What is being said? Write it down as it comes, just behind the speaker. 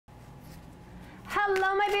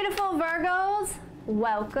Hello, my beautiful Virgos.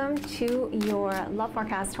 Welcome to your love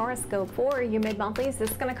forecast horoscope for your mid-monthlies.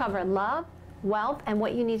 This is going to cover love, wealth, and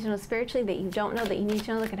what you need to know spiritually that you don't know that you need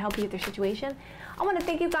to know that can help you with your situation. I want to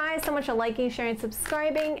thank you guys so much for liking, sharing,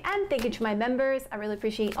 subscribing, and thank you to my members. I really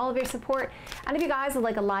appreciate all of your support. And if you guys would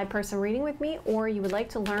like a live person reading with me, or you would like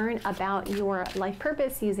to learn about your life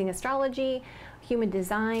purpose using astrology, human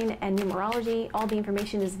design, and numerology, all the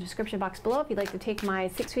information is in the description box below. If you'd like to take my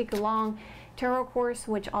 6-week-long tarot course,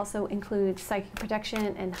 which also includes psychic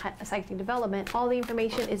protection and psychic development, all the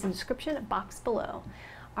information is in the description box below.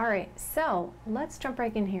 All right, so let's jump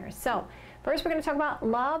right in here. So first we're going to talk about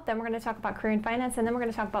love, then we're going to talk about career and finance, and then we're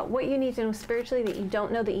going to talk about what you need to know spiritually that you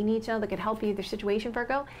don't know that you need to know that could help you with your situation,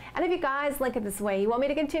 Virgo. And if you guys like it this way, you want me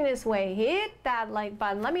to continue this way, hit that like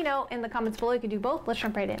button. Let me know in the comments below. You can do both. Let's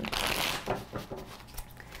jump right in.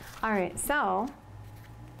 All right, so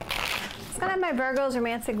it's going to have my Virgo's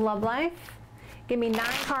romantic love life. Give me 9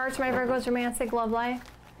 cards for my Virgo's romantic love life.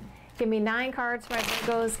 Give me 9 cards for my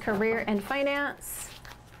Virgo's career and finance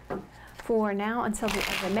for now until the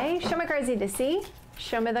end of May. Show me cards I need to see.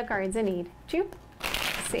 Show me the cards I need to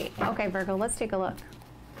see. Okay, Virgo, let's take a look.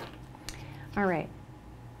 All right.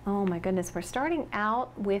 Oh my goodness, we're starting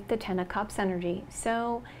out with the 10 of Cups energy.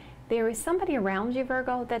 So there is somebody around you,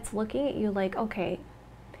 Virgo, that's looking at you like, okay,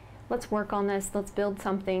 let's work on this. Let's build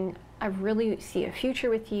something. I really see a future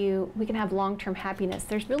with you. We can have long-term happiness.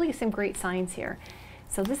 There's really some great signs here.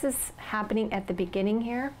 So this is happening at the beginning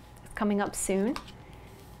here. It's coming up soon.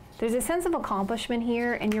 There's a sense of accomplishment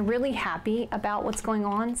here, and you're really happy about what's going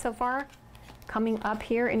on so far. Coming up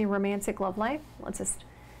here in your romantic love life. Let's just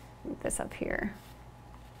move this up here.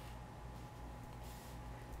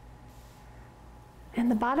 And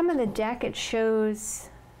the bottom of the deck, it shows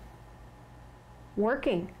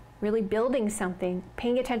working, really building something,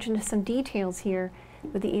 paying attention to some details here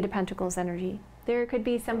with the 8 of Pentacles energy. There could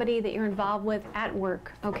be somebody that you're involved with at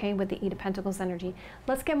work, okay, with the 8 of Pentacles energy.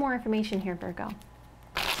 Let's get more information here, Virgo.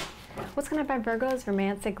 What's going to have my Virgo's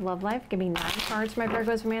romantic love life? Give me 9 cards for my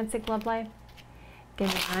Virgo's romantic love life.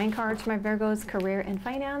 Give me 9 cards for my Virgo's career and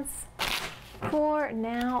finance for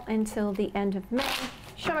now until the end of May.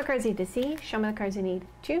 Show me cards I need to see. Show me the cards I need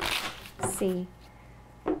to see.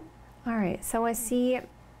 All right, so I see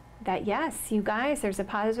that, yes, you guys, there's a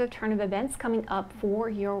positive turn of events coming up for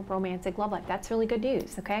your romantic love life. That's really good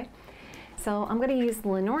news, okay? So I'm going to use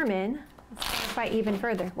Lenormand. Let's clarify even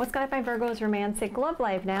further. What's going to be Virgo's romantic love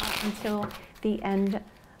life now until the end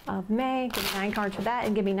of May? Give me 9 cards for that,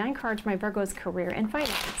 and give me 9 cards for my Virgo's career and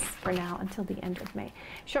finance for now until the end of May.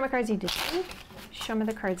 Show me cards you need to see. Show me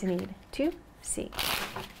the cards you need to see.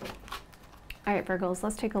 All right, Virgos,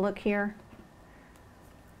 let's take a look here.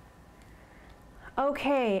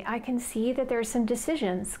 Okay, I can see that there's some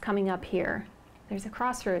decisions coming up here. There's a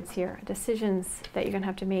crossroads here, decisions that you're going to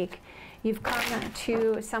have to make. You've come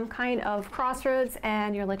to some kind of crossroads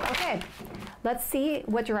and you're like, okay, let's see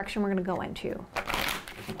what direction we're going to go into.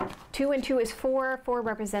 2 and 2 is 4. 4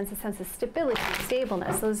 represents a sense of stability,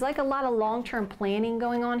 stableness. So there's like a lot of long-term planning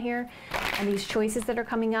going on here, and these choices that are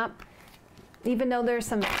coming up. Even though there's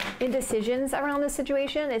some indecisions around this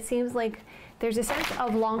situation, it seems like there's a sense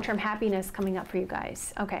of long-term happiness coming up for you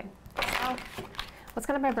guys. Okay, so what's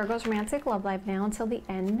going to be Virgo's romantic love life now until the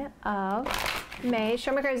end of May?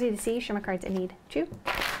 Show me cards I need to see. Show me cards I need to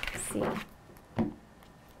see.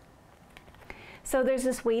 So there's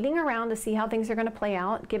this waiting around to see how things are going to play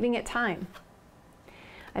out, giving it time.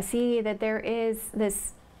 I see that there is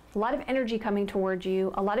a lot of energy coming towards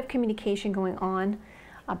you, a lot of communication going on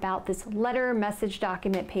about this letter, message,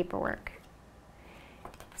 document, paperwork.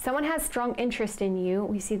 Someone has strong interest in you.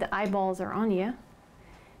 We see the eyeballs are on you.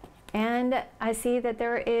 And I see that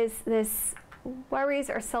there is this worries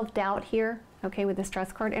or self-doubt here, okay, with the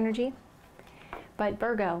stress card energy. But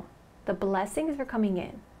Virgo, the blessings are coming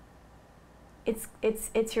in.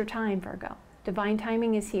 It's your time, Virgo. Divine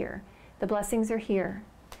timing is here. The blessings are here.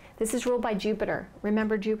 This is ruled by Jupiter.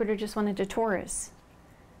 Remember, Jupiter just went into Taurus.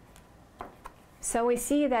 So we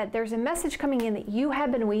see that there's a message coming in that you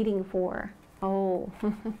have been waiting for. Oh,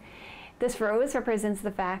 this rose represents the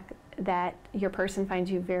fact that your person finds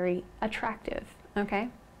you very attractive, okay?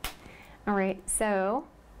 All right, so,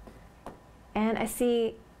 and I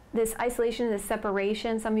see this isolation, this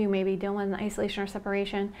separation. Some of you may be dealing with isolation or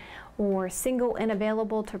separation, or single and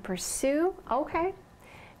available to pursue. Okay,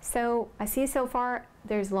 so I see so far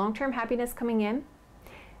there's long-term happiness coming in.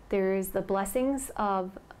 There's the blessings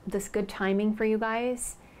of this good timing for you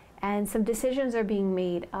guys, and some decisions are being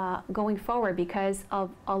made going forward because of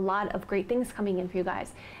a lot of great things coming in for you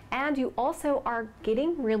guys. And you also are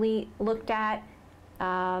getting really looked at,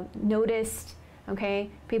 noticed, okay?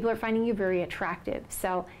 People are finding you very attractive.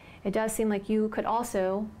 So it does seem like you could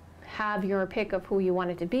also have your pick of who you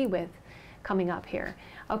wanted to be with coming up here.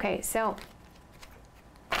 Okay, so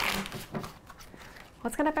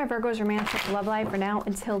what's going to be Virgo's romantic love life for now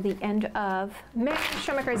until the end of May?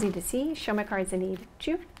 Show my cards I need to see. Show my cards I need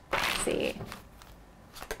to see.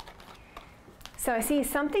 So I see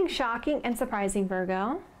something shocking and surprising,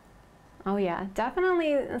 Virgo. Oh yeah,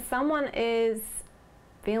 definitely someone is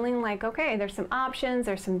feeling like, okay, there's some options,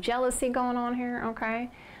 there's some jealousy going on here, okay,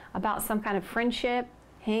 about some kind of friendship,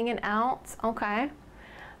 hanging out, okay.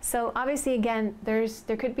 So obviously, again, there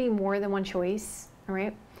could be more than one choice, all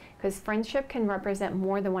right, because friendship can represent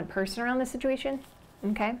more than one person around the situation,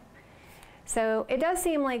 okay. So it does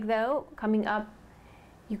seem like, though, coming up,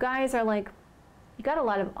 you guys are like, you got a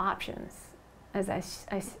lot of options, as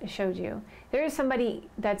I showed you. There is somebody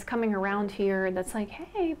that's coming around here that's like,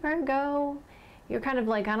 hey, Virgo, you're kind of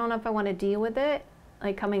like, I don't know if I want to deal with it,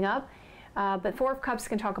 like coming up. But Four of Cups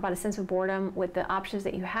can talk about a sense of boredom with the options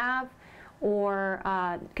that you have, or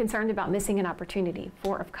concerned about missing an opportunity.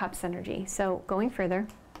 Four of Cups energy. So going further,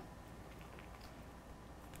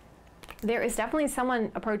 there is definitely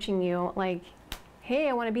someone approaching you like, hey,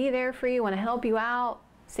 I want to be there for you, I want to help you out,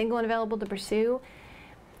 single and available to pursue.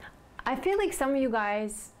 I feel like some of you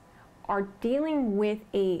guys are dealing with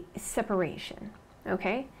a separation,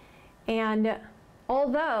 okay? And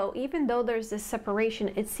although, even though there's this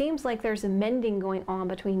separation, it seems like there's a mending going on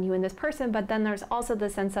between you and this person, but then there's also the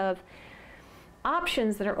sense of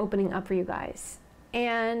options that are opening up for you guys.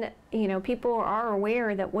 And, you know, people are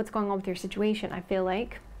aware that what's going on with your situation, I feel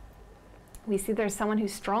like. We see there's someone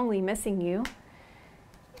who's strongly missing you.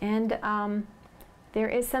 And there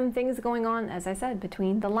is some things going on, as I said,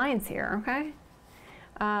 between the lines here, okay?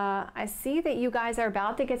 I see that you guys are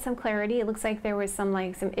about to get some clarity. It looks like there was some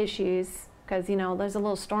issues, because, you know, there's a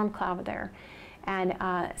little storm cloud there. And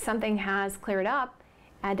something has cleared up.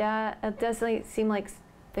 And it does seem like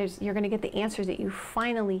you're going to get the answers that you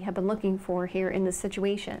finally have been looking for here in this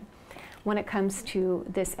situation when it comes to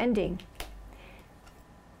this ending.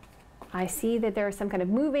 I see that there is some kind of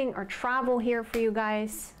moving or travel here for you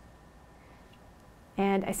guys.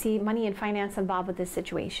 And I see money and finance involved with this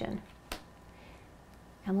situation.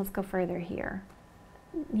 And let's go further here.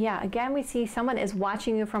 Yeah, again, we see someone is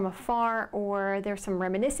watching you from afar, or there's some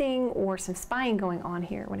reminiscing or some spying going on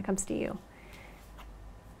here when it comes to you.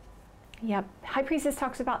 Yep, High Priestess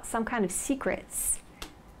talks about some kind of secrets.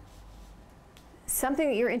 Something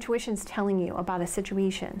that your intuition's telling you about a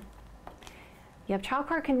situation. Yep, Child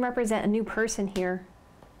card can represent a new person here.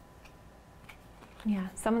 Yeah,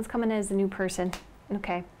 someone's coming in as a new person.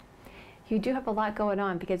 Okay. You do have a lot going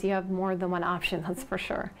on because you have more than one option, that's for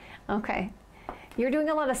sure. Okay. You're doing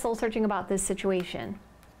a lot of soul searching about this situation.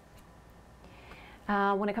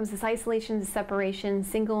 When it comes to isolation, separation,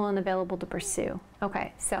 single and available to pursue.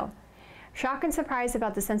 Okay, so shock and surprise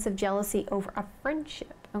about the sense of jealousy over a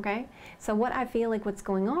friendship. Okay, so what I feel like what's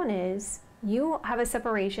going on is you have a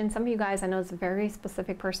separation. Some of you guys, I know it's a very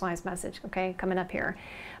specific personalized message, okay, coming up here.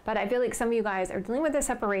 But I feel like some of you guys are dealing with a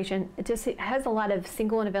separation. It just has a lot of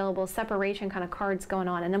single and available separation kind of cards going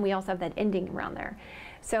on. And then we also have that ending around there.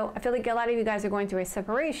 So I feel like a lot of you guys are going through a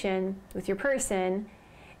separation with your person.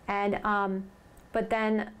 And, but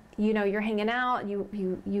then, you know, you're hanging out,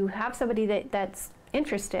 you have somebody that's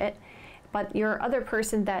interested, but your other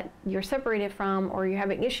person that you're separated from or you're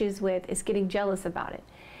having issues with is getting jealous about it.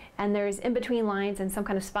 And there's in between lines and some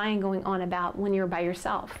kind of spying going on about when you're by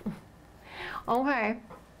yourself. Okay,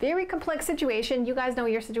 very complex situation. You guys know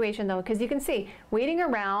your situation though, because you can see waiting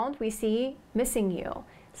around, we see missing you,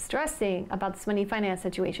 stressing about this money finance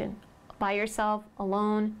situation, by yourself,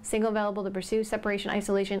 alone, single, available to pursue, separation,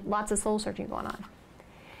 isolation, lots of soul searching going on.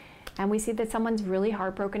 And we see that someone's really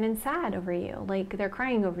heartbroken and sad over you, like they're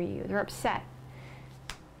crying over you, they're upset.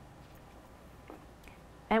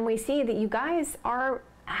 And we see that you guys are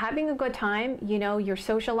having a good time, you know, you're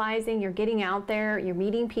socializing, you're getting out there, you're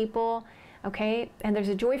meeting people, okay? And there's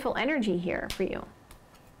a joyful energy here for you.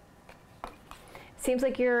 Seems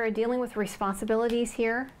like you're dealing with responsibilities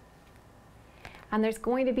here. And there's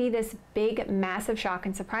going to be this big, massive shock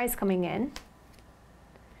and surprise coming in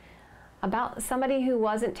about somebody who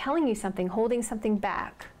wasn't telling you something, holding something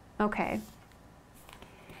back, okay?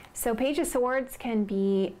 So Page of Swords can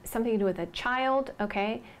be something to do with a child,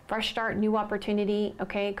 okay? Fresh start, new opportunity,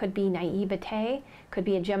 okay? Could be naivete, could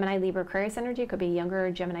be a Gemini, Libra, Aquarius energy, could be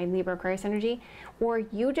younger Gemini, Libra, Aquarius energy, or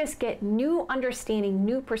you just get new understanding,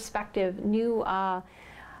 new perspective, new,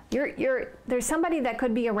 there's somebody that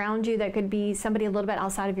could be around you that could be somebody a little bit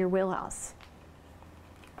outside of your wheelhouse.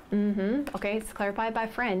 Okay, it's clarified by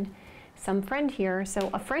friend. some friend here. So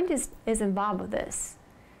a friend is involved with this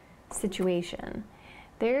situation.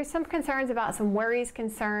 There's some concerns about some worries,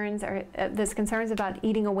 concerns, or there's concerns about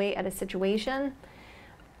eating away at a situation.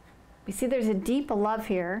 We see there's a deep love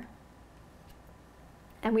here.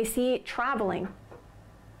 And we see traveling,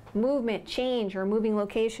 movement, change, or moving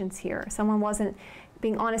locations here. Someone wasn't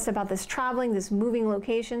being honest about this traveling, this moving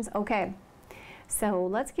locations. Okay, so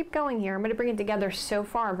let's keep going here. I'm going to bring it together so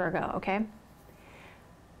far, Virgo, okay?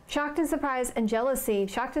 Shocked and surprised and jealousy.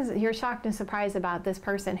 You're shocked and surprised about this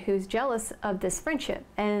person who's jealous of this friendship.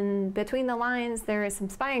 And between the lines, there is some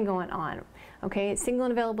spying going on. Okay, single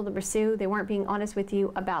and available to pursue. They weren't being honest with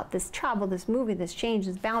you about this travel, this movie, this change,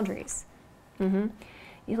 this boundaries.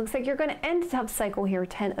 It looks like you're going to end a tough cycle here,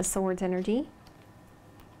 10 of Swords energy.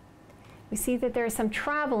 We see that there is some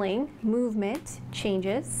traveling, movement,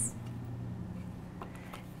 changes,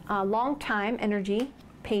 long time energy,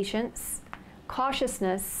 patience,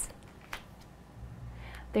 cautiousness.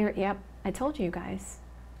 There, yep, I told you guys.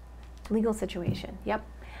 Legal situation, yep.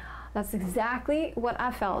 That's exactly what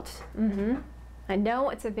I felt. I know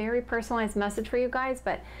it's a very personalized message for you guys,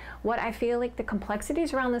 but what I feel like the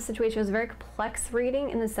complexities around this situation was a very complex reading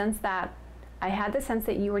in the sense that I had the sense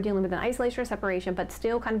that you were dealing with an isolation or separation, but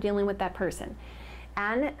still kind of dealing with that person.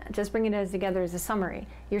 And just bringing it together as a summary.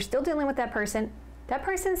 You're still dealing with that person. That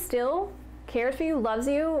person still cares for you, loves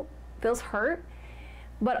you, feels hurt.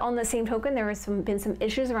 But on the same token, there has been some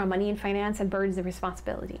issues around money and finance and burdens of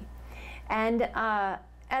responsibility. And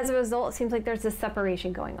as a result, it seems like there's this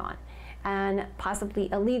separation going on, and possibly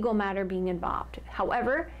a legal matter being involved.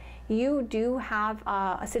 However, you do have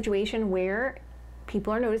a situation where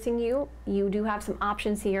people are noticing you. You do have some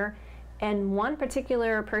options here, and one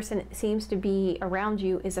particular person seems to be around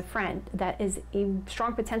you is a friend that is a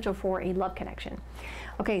strong potential for a love connection.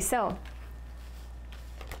 Okay, so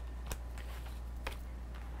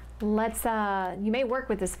let's, you may work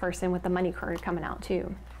with this person with the money card coming out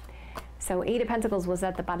too. So 8 of Pentacles was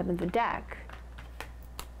at the bottom of the deck.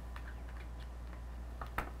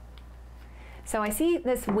 So I see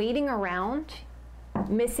this waiting around,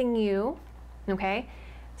 missing you, okay?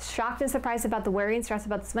 Shocked and surprised about the worry and stress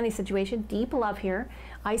about this money situation. Deep love here.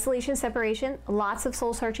 Isolation, separation, lots of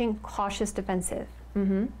soul searching, cautious, defensive.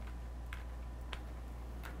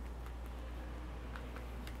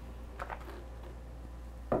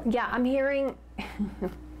 Yeah, I'm hearing,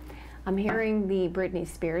 I'm hearing the Britney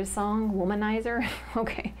Spears song, Womanizer.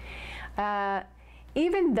 Okay.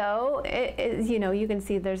 Even though you know, you can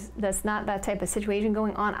see that's not that type of situation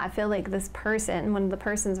going on, I feel like this person, when the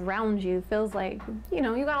person's around you, feels like, you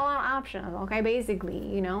know, you got a lot of options, okay, basically,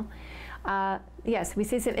 you know. Yes, we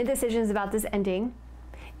see some indecisions about this ending.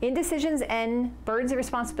 Indecisions end, burdens of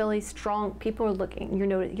responsibility, strong, people are looking,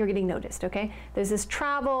 you're getting noticed, okay? There's this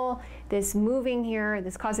travel, this moving here,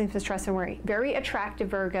 this causing some stress and worry. Very attractive,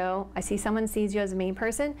 Virgo. I see someone sees you as a main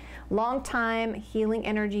person. Long time, healing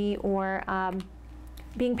energy, or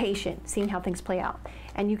being patient, seeing how things play out.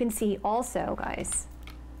 And you can see also, guys,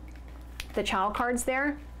 the child cards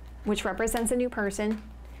there, which represents a new person.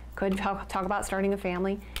 Could talk about starting a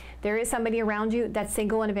family. There is somebody around you that's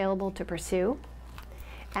single and available to pursue.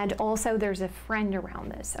 And also there's a friend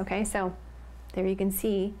around this, okay? So there you can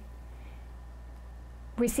see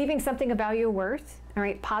receiving something of value or worth, all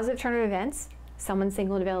right? Positive turn of events, someone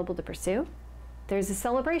single and available to pursue. There's a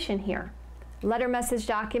celebration here. Letter, message,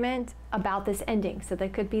 document about this ending. So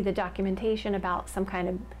that could be the documentation about some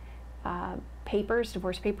kind of papers,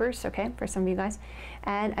 divorce papers, okay, for some of you guys.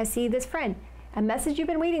 And I see this friend, a message you've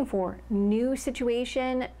been waiting for, new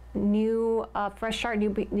situation, new fresh start, new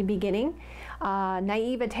beginning,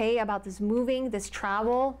 naivete about this moving, this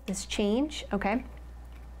travel, this change, okay,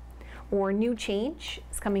 or new change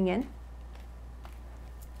is coming in.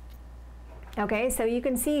 Okay, so you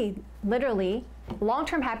can see literally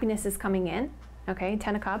long-term happiness is coming in, okay,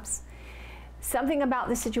 10 of Cups. Something about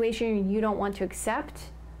the situation you don't want to accept.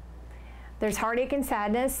 There's heartache and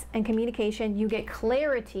sadness and communication. You get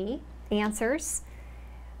clarity, answers.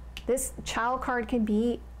 This child card can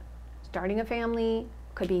be starting a family,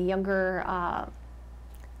 could be younger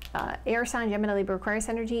air sign, Gemini, Libra, Aquarius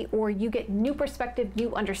energy, or you get new perspective,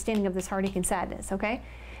 new understanding of this heartache and sadness, okay?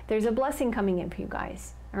 There's a blessing coming in for you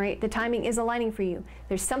guys, all right? The timing is aligning for you.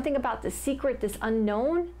 There's something about the secret, this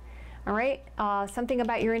unknown, all right? Something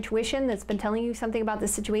about your intuition that's been telling you something about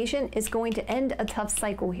this situation is going to end a tough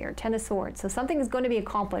cycle here, 10 of Swords. So something is going to be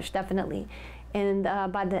accomplished, definitely. And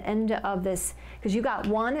by the end of this, because you got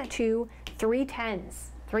 1, 2, 3 tens.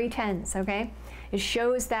 3 tens, okay? It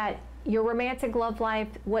shows that your romantic love life,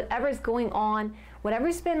 whatever's going on,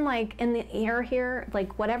 whatever's been like in the air here,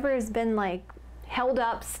 like whatever has been like held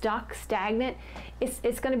up, stuck, stagnant,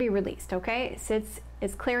 it's going to be released, okay? So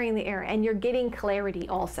it's clearing the air, and you're getting clarity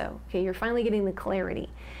also, okay? You're finally getting the clarity.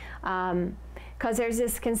 Because there's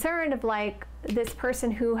this concern of like this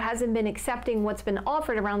person who hasn't been accepting what's been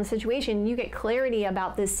offered around the situation. You get clarity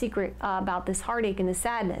about this secret, about this heartache and the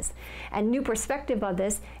sadness, and new perspective of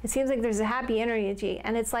this. It seems like there's a happy energy,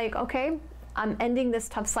 and it's like, okay, I'm ending this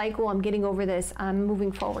tough cycle. I'm getting over this. I'm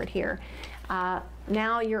moving forward here.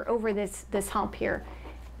 Now you're over this hump here.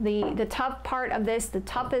 The tough part of this, the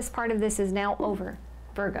toughest part of this is now over,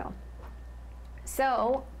 Virgo.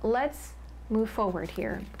 So let's move forward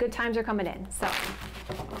here. Good times are coming in. So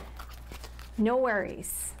no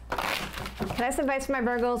worries. Can I have some advice for my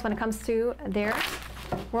Virgos when it comes to their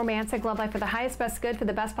romantic love life for the highest, best good, for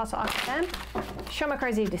the best possible outcome? Show me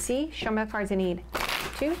cards you need to see. Show me the cards you need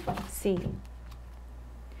to see.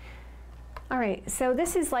 All right, so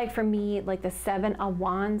this is like, for me, like the 7 of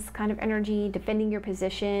Wands kind of energy, defending your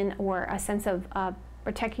position, or a sense of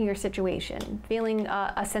protecting your situation, feeling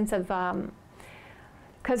a sense of,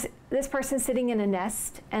 because this person's sitting in a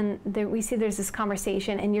nest, and we see there's this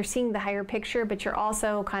conversation, and you're seeing the higher picture, but you're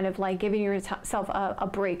also kind of like giving yourself a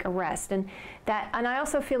break, a rest. And I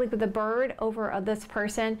also feel like with the bird over this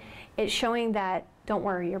person, it's showing that, don't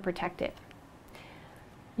worry, you're protected.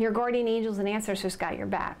 Your guardian angels and ancestors got your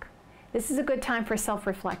back. This is a good time for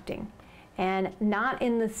self-reflecting, and not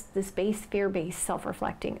in this base, fear-based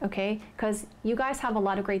self-reflecting, okay? Because you guys have a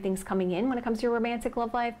lot of great things coming in when it comes to your romantic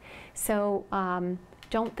love life, so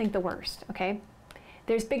don't think the worst, okay?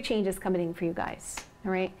 There's big changes coming in for you guys,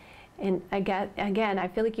 all right? And again, I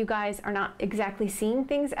feel like you guys are not exactly seeing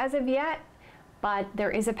things as of yet, but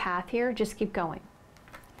there is a path here. Just keep going.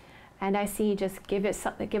 And I see, just give it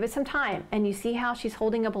some time. And you see how she's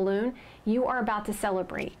holding a balloon? You are about to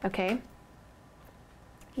celebrate, okay?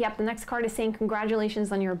 Yep, the next card is saying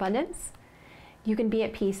congratulations on your abundance. You can be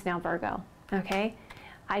at peace now, Virgo, okay?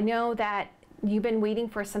 I know that you've been waiting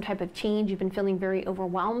for some type of change. You've been feeling very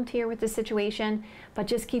overwhelmed here with this situation, but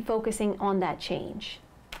just keep focusing on that change,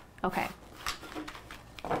 okay?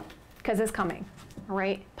 Because it's coming, all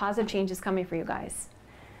right? Positive change is coming for you guys.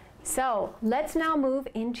 So let's now move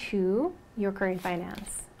into your career and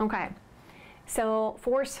finance. Okay, so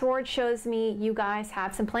 4 Swords shows me you guys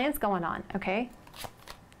have some plans going on, okay?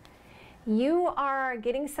 You are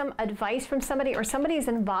getting some advice from somebody, or somebody is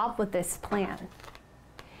involved with this plan.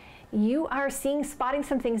 You are spotting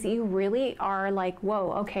some things that you really are like,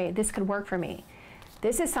 whoa, okay, this could work for me.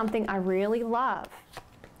 This is something I really love.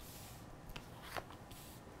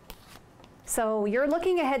 So you're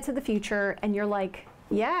looking ahead to the future, and you're like,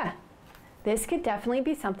 yeah, this could definitely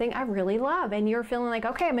be something I really love. And you're feeling like,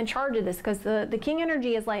 okay, I'm in charge of this, because the king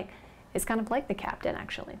energy is like, it's kind of like the captain,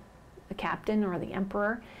 actually. The captain or the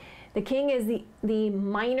emperor. The king is the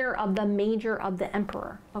minor of the major of the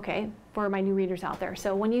emperor, okay, for my new readers out there.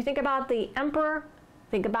 So when you think about the emperor,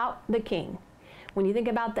 think about the king. When you think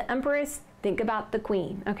about the empress, think about the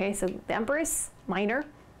queen, okay? So the empress, minor,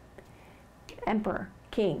 emperor,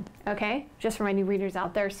 king, okay? Just for my new readers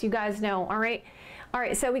out there, so you guys know, all right? All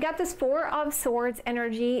right, so we got this 4 of Swords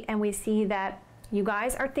energy, and we see that you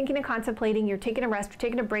guys are thinking and contemplating. You're taking a rest, you're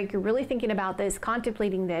taking a break, you're really thinking about this,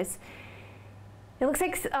 contemplating this. It looks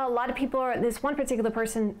like a lot of people are, this one particular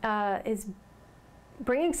person is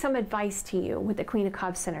bringing some advice to you with the Queen of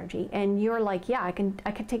Cups energy, and you're like, yeah, I can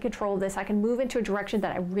take control of this. I can move into a direction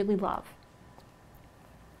that I really love.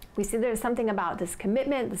 We see there's something about this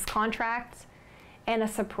commitment, this contract, and a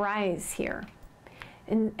surprise here.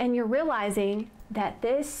 And you're realizing that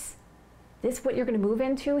this what you're going to move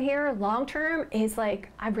into here long term is like,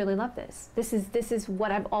 I really love this. This is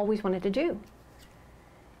what I've always wanted to do.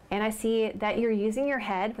 And I see that you're using your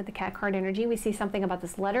head with the cat card energy. We see something about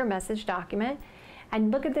this letter, message, document.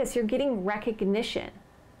 And look at this, you're getting recognition.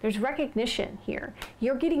 There's recognition here.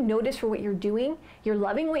 You're getting noticed for what you're doing. You're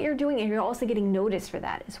loving what you're doing, and you're also getting noticed for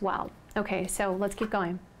that as well. Okay, so let's keep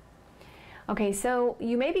going. Okay, so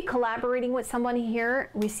you may be collaborating with someone here.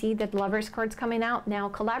 We see that Lovers card's coming out. Now,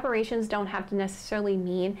 collaborations don't have to necessarily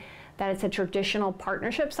mean that it's a traditional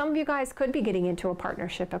partnership. Some of you guys could be getting into a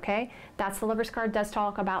partnership, okay? That's the Lovers card, does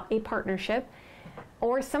talk about a partnership.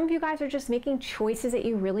 Or some of you guys are just making choices that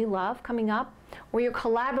you really love coming up, or you're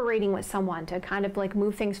collaborating with someone to kind of like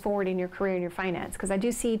move things forward in your career and your finance. Because I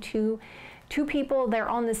do see two people, they're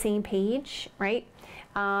on the same page, right?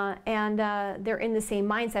 They're in the same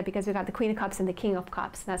mindset, because we've got the Queen of Cups and the King of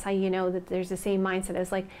Cups. That's how you know that there's the same mindset.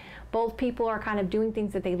 It's like both people are kind of doing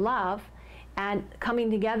things that they love and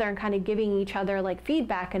coming together and kind of giving each other like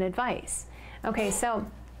feedback and advice. Okay, so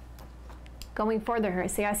going further here,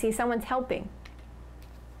 see, I see someone's helping.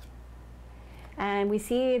 And we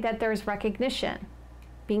see that there's recognition,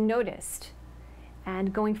 being noticed,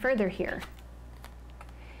 and going further here.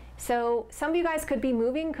 So some of you guys could be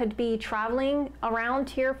moving, could be traveling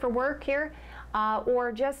around here for work here,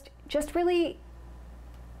 or just really,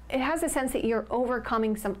 it has a sense that you're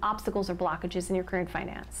overcoming some obstacles or blockages in your current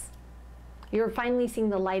finance. You're finally seeing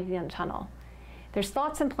the light at the end of the tunnel. There's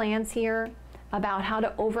thoughts and plans here about how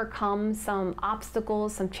to overcome some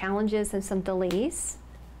obstacles, some challenges, and some delays.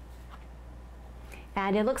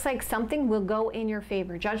 And it looks like something will go in your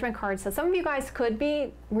favor. Judgment card. So some of you guys could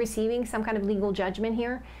be receiving some kind of legal judgment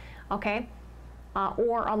here, okay?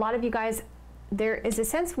 Or a lot of you guys, there is a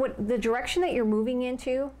sense what the direction that you're moving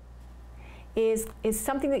into is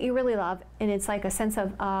something that you really love, and it's like a sense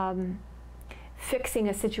of fixing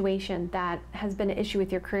a situation that has been an issue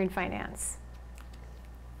with your current finance.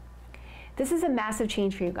 This is a massive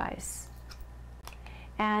change for you guys.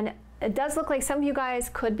 And it does look like some of you guys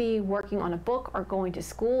could be working on a book or going to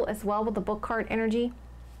school as well with the book card energy.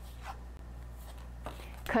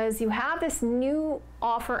 Because you have this new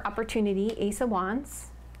offer opportunity, Ace of Wands.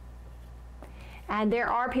 And there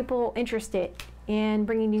are people interested in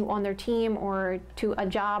bringing you on their team or to a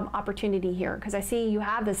job opportunity here. Because I see you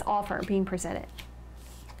have this offer being presented.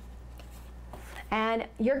 And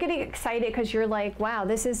you're getting excited because you're like, wow,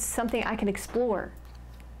 this is something I can explore.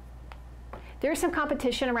 There's some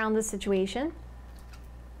competition around this situation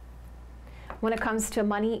when it comes to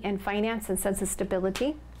money and finance and sense of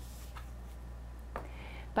stability.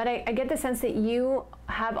 But I get the sense that you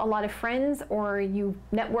have a lot of friends, or you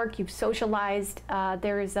network, you've socialized.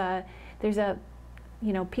 There's a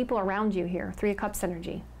people around you here, Three of Cups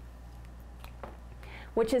energy,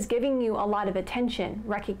 which is giving you a lot of attention,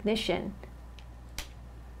 recognition.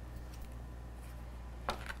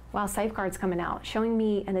 Wow, safeguards coming out, showing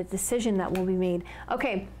me a decision that will be made.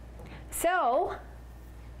 Okay, so,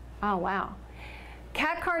 oh wow.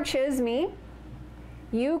 Cat card shows me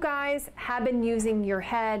you guys have been using your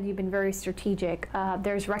head. You've been very strategic.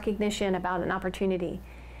 There's recognition about an opportunity.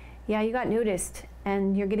 Yeah, you got noticed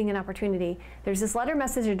and you're getting an opportunity. There's this letter,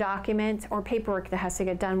 message, or document or paperwork that has to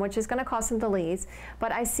get done, which is going to cause some delays.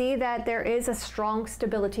 But I see that there is a strong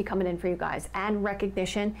stability coming in for you guys, and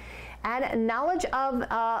recognition, and knowledge of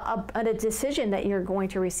a decision that you're going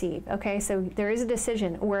to receive. Okay, so there is a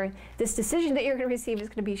decision, or this decision that you're going to receive is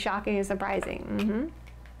going to be shocking and surprising.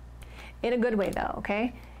 In a good way though,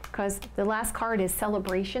 okay? Because the last card is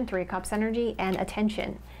celebration, Three of Cups energy, and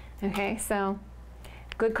attention. Okay, so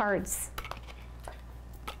good cards.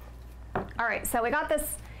 All right, so we got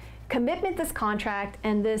this commitment, this contract,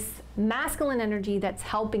 and this masculine energy that's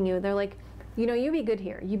helping you. They're like, you know, you be good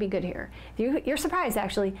here, you be good here. You're surprised,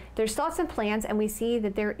 actually. There's thoughts and plans, and we see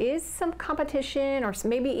that there is some competition, or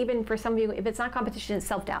maybe even for some of you, if it's not competition, it's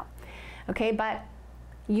self-doubt. Okay, but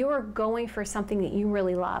you're going for something that you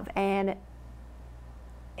really love. And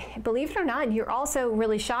believe it or not, you're also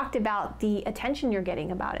really shocked about the attention you're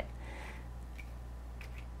getting about it.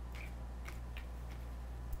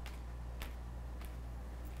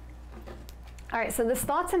 All right, so this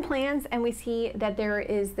thoughts and plans, and we see that there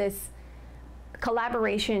is this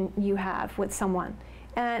collaboration you have with someone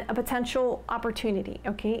and a potential opportunity,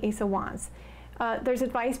 okay, Ace of Wands. There's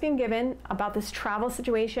advice being given about this travel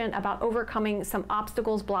situation, about overcoming some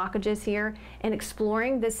obstacles, blockages here, and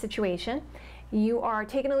exploring this situation. You are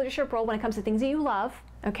taking a leadership role when it comes to things that you love,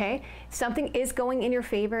 okay? Something is going in your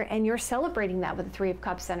favor, and you're celebrating that with the Three of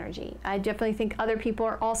Cups energy. I definitely think other people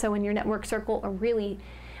are also in your network circle are really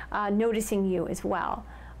noticing you as well.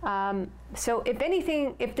 So if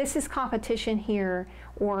anything, if this is competition here,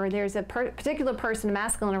 or there's a particular person,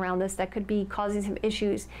 masculine, around this that could be causing some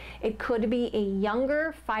issues, it could be a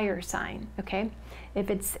younger fire sign, okay? If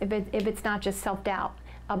it's not just self-doubt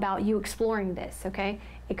about you exploring this, okay?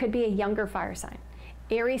 It could be a younger fire sign.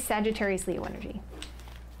 Aries, Sagittarius, Leo energy.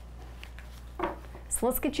 So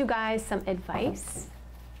let's get you guys some advice.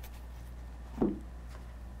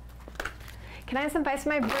 Can I have some advice for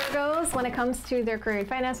my Virgos when it comes to their career and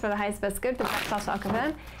finance for the highest, best good, for the best outcome of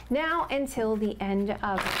them now until the end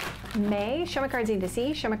of May? Show me cards I need to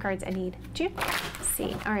see. Show me cards I need to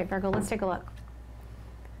see. All right, Virgo, let's take a look.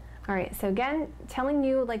 All right, so again, telling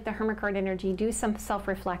you like the Hermit card energy, do some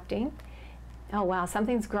self-reflecting. Oh wow,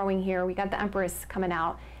 something's growing here. We got the Empress coming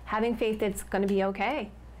out. Having faith that it's going to be okay.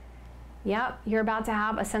 Yep, you're about to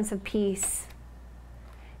have a sense of peace.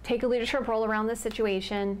 Take a leadership role around this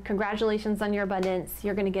situation. Congratulations on your abundance.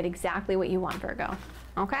 You're going to get exactly what you want, Virgo.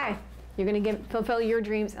 Okay, you're going to fulfill your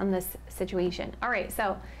dreams on this situation. All right,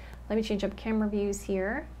 so let me change up camera views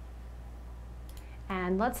here.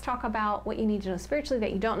 And let's talk about what you need to know spiritually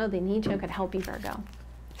that you don't know that you need to know could help you, Virgo.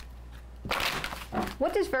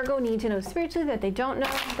 What does Virgo need to know spiritually that they don't know,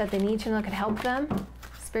 that they need to know that could help them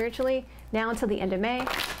spiritually now until the end of May?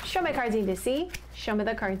 Show me cards I need to see. Show me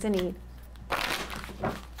the cards I need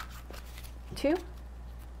to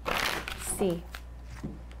see.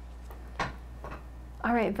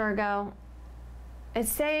 All right, Virgo.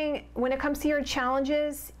 It's saying when it comes to your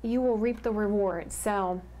challenges, you will reap the rewards.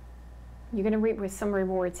 So you're going to reap with some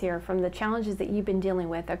rewards here from the challenges that you've been dealing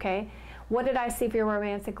with, okay? What did I see for your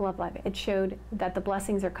romantic love life? It showed that the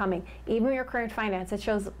blessings are coming. Even your current finance, it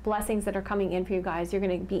shows blessings that are coming in for you guys. You're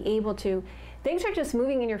going to be able to, things are just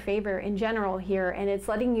moving in your favor in general here, and it's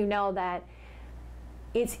letting you know that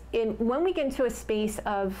when we get into a space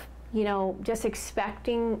of, you know, just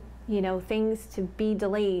expecting, you know, things to be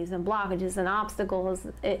delays and blockages and obstacles,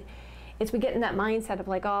 we get in that mindset of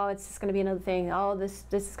like, oh, it's just going to be another thing. Oh, this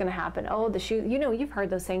is going to happen. Oh, the shoe, you know, you've heard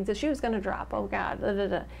those things. The shoe's going to drop. Oh God. Da, da,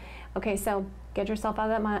 da. Okay, so get yourself out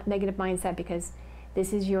of that negative mindset, because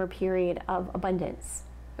this is your period of abundance.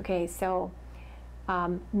 Okay, so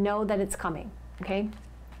know that it's coming. Okay.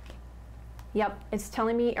 Yep, it's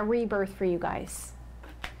telling me a rebirth for you guys.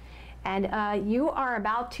 And you are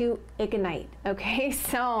about to ignite, okay?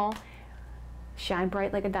 So shine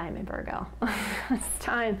bright like a diamond, Virgo. It's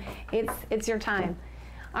time. It's your time.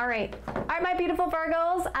 All right, my beautiful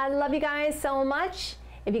Virgos. I love you guys so much.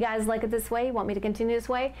 If you guys like it this way, want me to continue this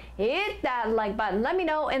way, hit that like button. Let me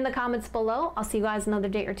know in the comments below. I'll see you guys another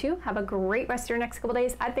day or two. Have a great rest of your next couple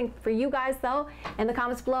days. I think for you guys, though, in the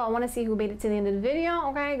comments below, I want to see who made it to the end of the video,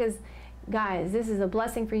 okay? Because guys, this is a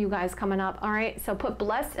blessing for you guys coming up. All right, so put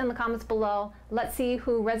blessed in the comments below. Let's see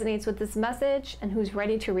who resonates with this message and who's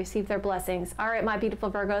ready to receive their blessings. All right, my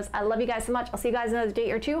beautiful Virgos, I love you guys so much. I'll see you guys another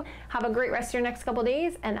day or two. Have a great rest of your next couple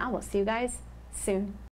days, and I will see you guys soon.